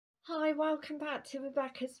Hi, welcome back to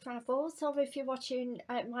Rebecca's Travels, or if you're watching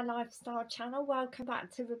my lifestyle channel, welcome back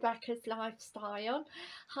to Rebecca's Lifestyle.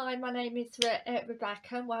 Hi, my name is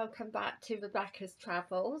Rebecca, and welcome back to Rebecca's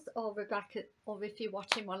Travels, or if you're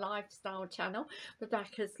watching my lifestyle channel,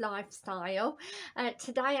 Rebecca's Lifestyle.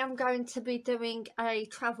 Today I'm going to be doing a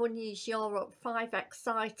Travel News Europe 5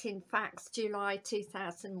 Exciting Facts July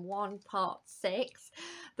 2001 Part 6.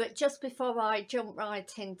 But just before I jump right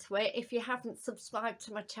into it, if you haven't subscribed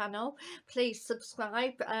to my channel, please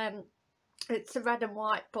subscribe. It's a red and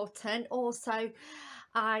white button. Also,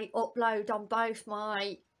 I upload on both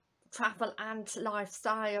my travel and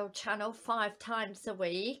lifestyle channel 5 times a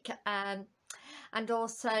week. And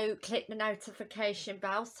also click the notification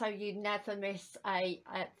bell so you never miss a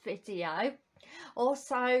video.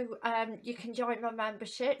 Also, you can join my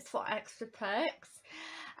memberships for extra perks.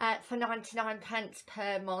 For 99p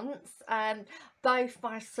per month. Both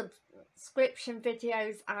my subscription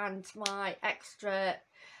videos and my extra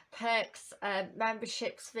perks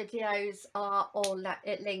memberships videos are all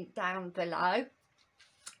linked down below.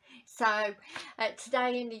 So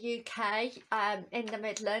today in the UK, in the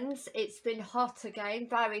Midlands, it's been hot again,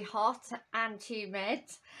 very hot and humid.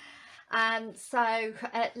 So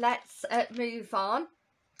let's move on.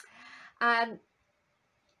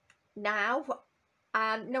 Now,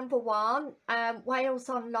 number one, Wales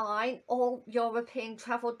Online, all European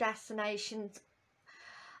travel destinations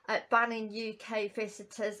banning UK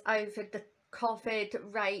visitors over the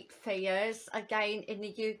COVID rate fears. Again, in the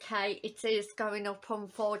UK, it is going up,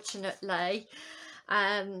 unfortunately.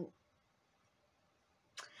 And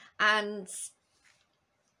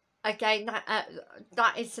again,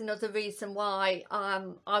 that is another reason why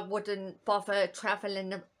I wouldn't bother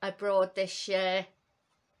travelling abroad this year.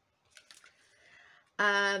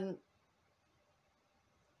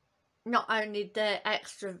 Not only the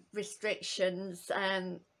extra restrictions,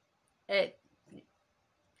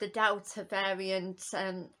 the Delta variant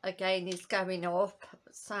again is going up,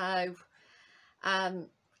 so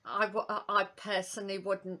I personally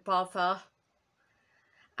wouldn't bother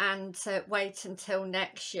and wait until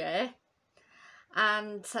next year.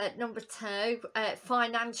 And number two,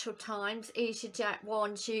 Financial Times, EasyJet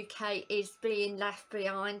warns UK is being left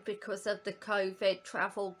behind because of the COVID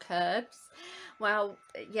travel curbs. Well,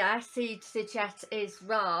 yes, EasyJet is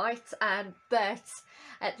right, but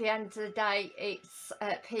at the end of the day, it's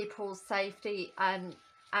people's safety at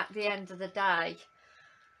the end of the day.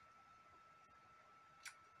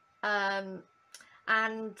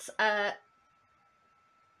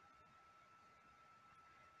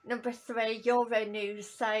 Number three, Euronews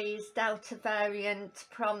says Delta variant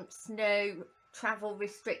prompts new travel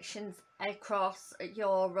restrictions across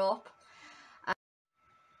Europe.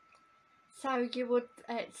 So you would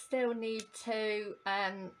still need to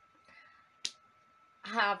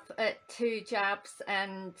have 2 jabs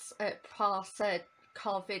and pass a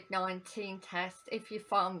COVID-19 test if you're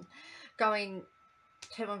going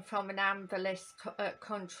to and from an amber list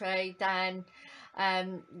country. Then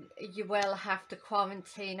you will have to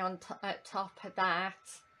quarantine on top of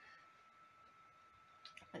that.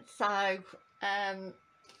 So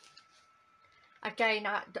again,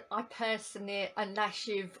 I personally, unless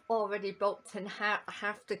you've already booked and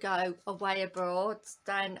have to go away abroad,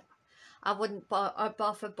 then I wouldn't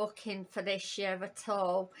bother booking for this year at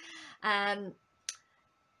all.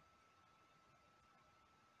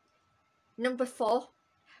 Number four,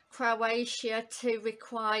 Croatia to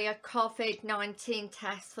require COVID-19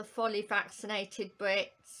 tests for fully vaccinated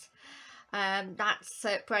Brits. That's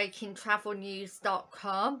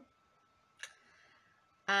breakingtravelnews.com,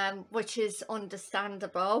 which is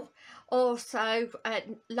understandable. Also,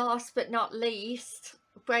 last but not least,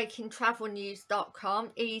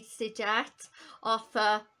 breakingtravelnews.com, EasyJet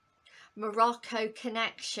offer Morocco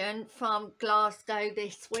connection from Glasgow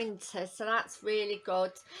this winter, so that's really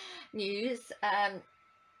good news.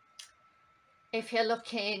 If you're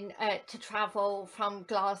looking to travel from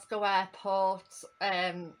Glasgow Airport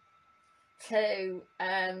to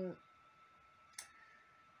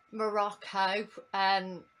Morocco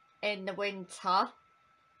in the winter.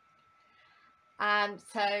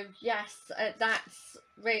 So yes, that's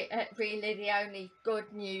really the only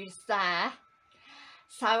good news there.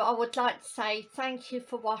 So I would like to say thank you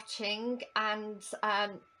for watching, and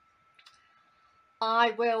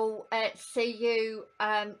I will see you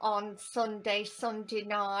on Sunday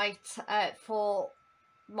night for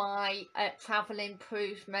my travel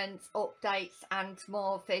improvements, updates and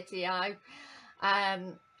more video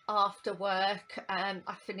after work.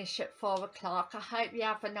 I finish at 4 o'clock. I hope you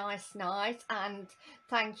have a nice night, and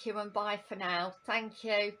thank you and bye for now. Thank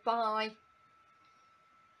you. Bye.